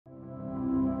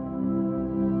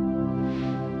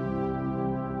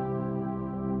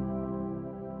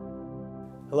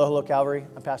Hello, hello, Calvary.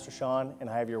 I'm Pastor Shawn, and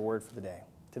I have your word for the day.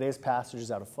 Today's passage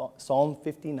is out of Psalm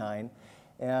 59,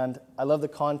 and I love the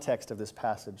context of this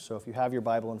passage. So if you have your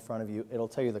Bible in front of you, it'll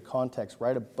tell you the context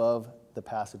right above the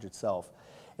passage itself.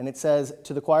 And it says,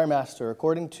 to the choir master,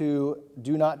 according to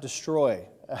do not destroy,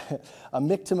 a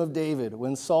Michtam of David,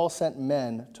 when Saul sent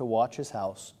men to watch his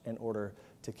house in order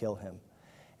to kill him.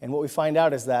 And what we find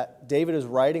out is that David is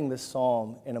writing this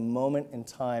psalm in a moment in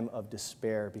time of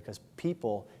despair because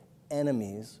people,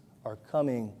 enemies, are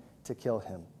coming to kill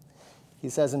him. He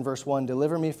says in verse 1,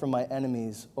 deliver me from my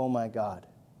enemies, O my God.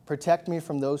 Protect me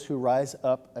from those who rise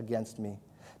up against me.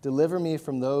 Deliver me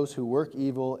from those who work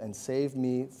evil and save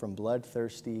me from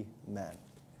bloodthirsty men.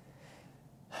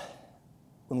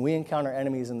 When we encounter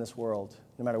enemies in this world,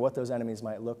 no matter what those enemies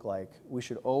might look like, we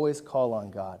should always call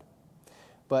on God.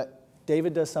 But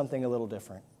David does something a little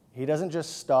different. He doesn't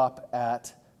just stop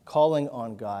at calling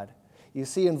on God. You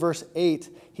see, in verse 8,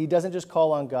 he doesn't just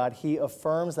call on God, he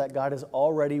affirms that God has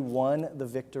already won the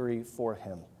victory for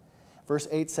him. Verse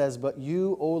 8 says, but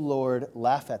you, O Lord,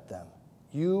 laugh at them.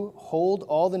 You hold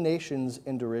all the nations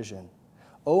in derision.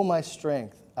 O my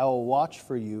strength, I will watch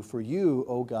for you,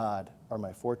 O God, are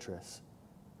my fortress.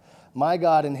 My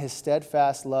God in his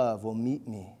steadfast love will meet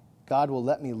me. God will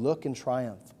let me look in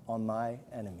triumph on my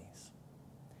enemies.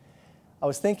 I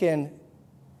was thinking,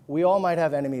 we all might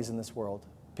have enemies in this world.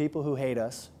 People who hate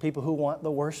us, people who want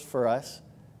the worst for us.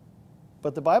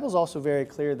 But the Bible's also very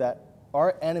clear that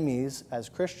our enemies as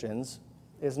Christians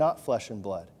is not flesh and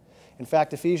blood. In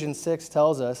fact, Ephesians 6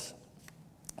 tells us,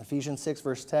 Ephesians 6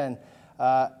 verse 10,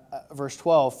 verse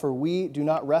 12, for we do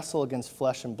not wrestle against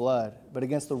flesh and blood, but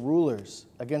against the rulers,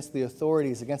 against the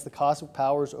authorities, against the cosmic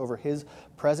powers over his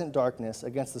present darkness,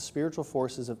 against the spiritual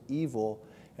forces of evil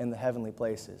in the heavenly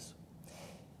places.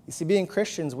 You see, being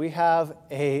Christians, we have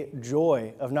a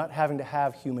joy of not having to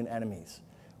have human enemies.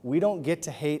 We don't get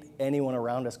to hate anyone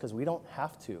around us because we don't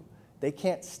have to. They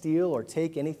can't steal or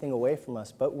take anything away from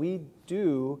us, but we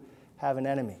do have an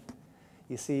enemy.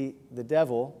 You see, the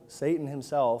devil, Satan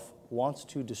himself, wants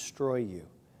to destroy you.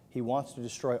 He wants to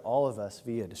destroy all of us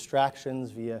via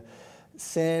distractions, via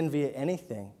sin, via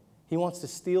anything. He wants to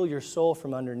steal your soul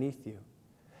from underneath you.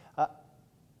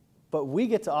 But we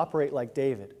get to operate like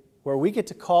David, where we get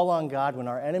to call on God when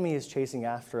our enemy is chasing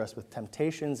after us with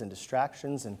temptations and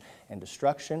distractions and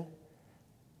destruction.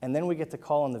 And then we get to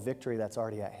call on the victory that's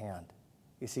already at hand.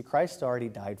 You see, Christ already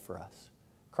died for us.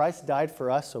 Christ died for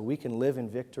us so we can live in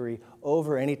victory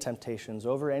over any temptations,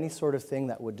 over any sort of thing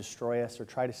that would destroy us or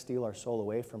try to steal our soul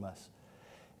away from us.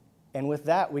 And with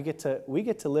that, we get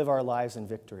to live our lives in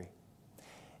victory.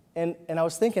 And I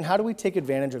was thinking, how do we take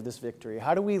advantage of this victory?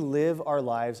 How do we live our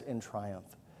lives in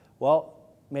triumph? Well,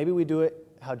 maybe we do it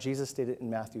how Jesus did it in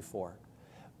Matthew 4.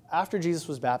 After Jesus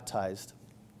was baptized,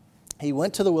 he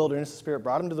went to the wilderness, the Spirit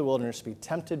brought him to the wilderness to be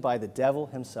tempted by the devil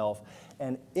himself.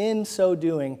 And in so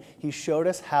doing, he showed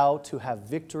us how to have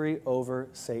victory over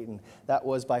Satan. That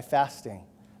was by fasting,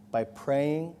 by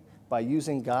praying, by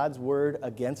using God's word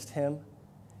against him.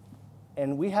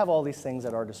 And we have all these things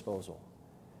at our disposal.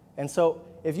 And so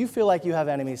if you feel like you have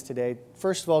enemies today,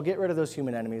 first of all, get rid of those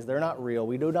human enemies. They're not real.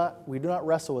 We do not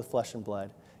wrestle with flesh and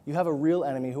blood. You have a real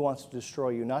enemy who wants to destroy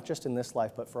you, not just in this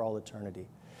life, but for all eternity.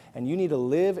 And you need to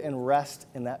live and rest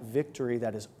in that victory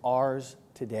that is ours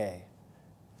today.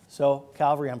 So,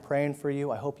 Calvary, I'm praying for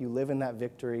you. I hope you live in that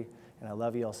victory, and I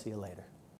love you. I'll see you later.